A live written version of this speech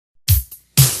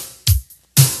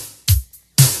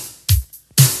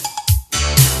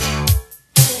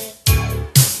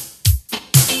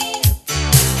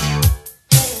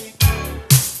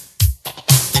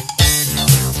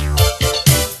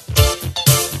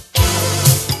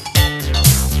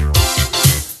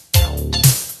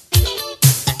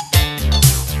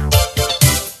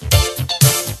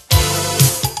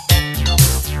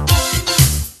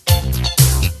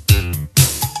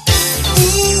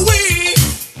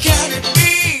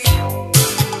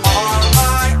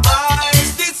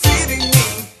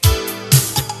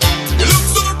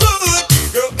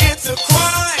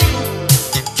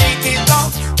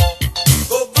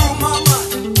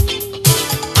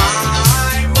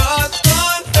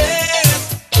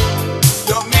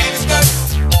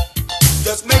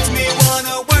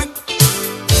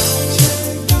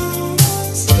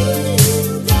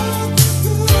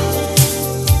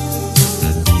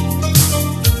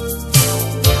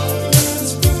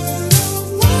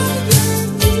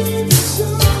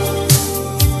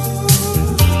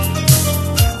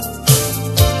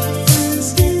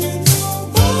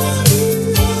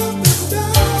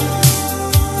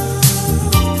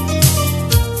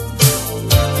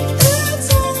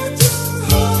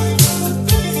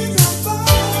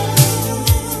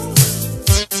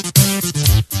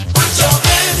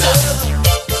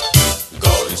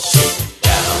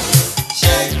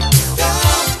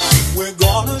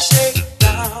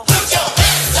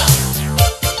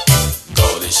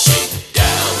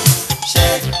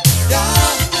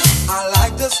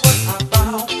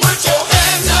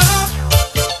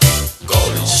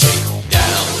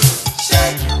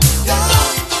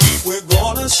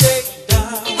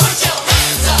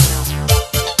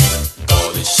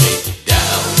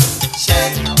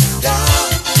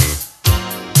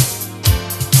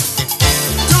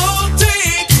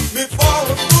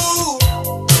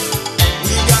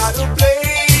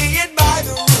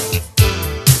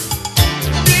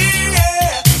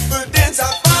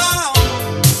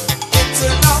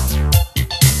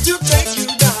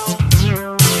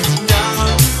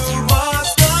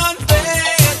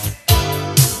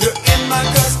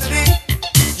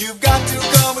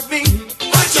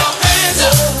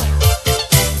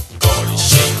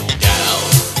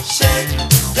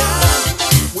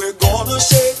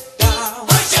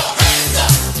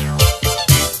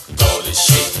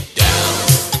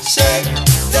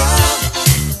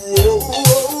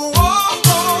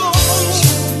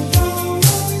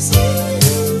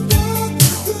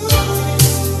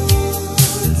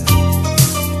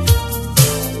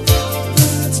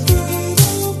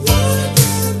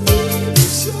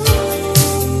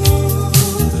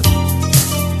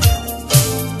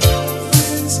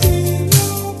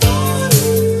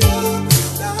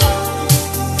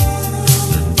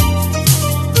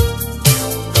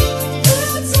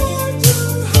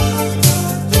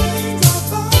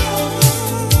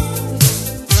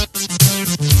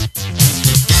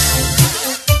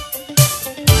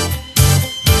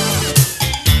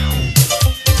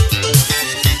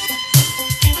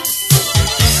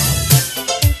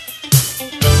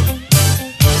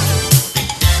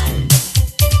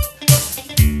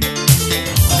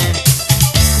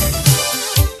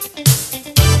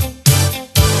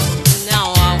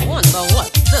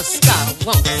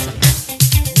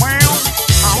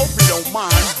hope you don't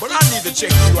mind, but I need to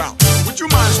check you out. Would you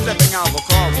mind stepping out of the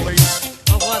car, please?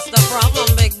 What's the problem,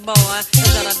 big boy?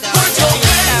 Is it a dog? Put your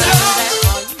hands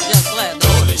up! You just let go.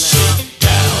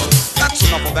 Shakedown. That's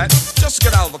enough of that. Just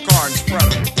get out of the car and spread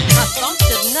them. I thought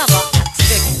you'd never ask,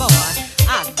 big boy.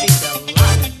 I'd be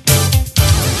delighted.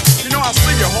 You know, I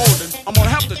see you holding. I'm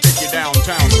gonna have to take you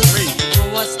downtown with me.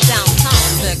 What's downtown,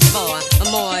 big boy?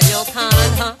 More your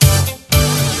kind, huh?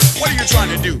 What are you trying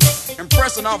to do?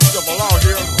 Impress an officer of the law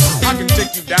here? I can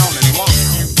take you down and lock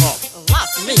you up.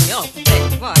 Lock me up,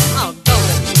 big boy. I'll go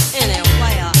with you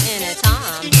anywhere,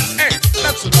 anytime. Hey,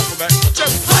 that's enough of that.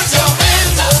 Just put your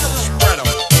hands up. Spread 'em.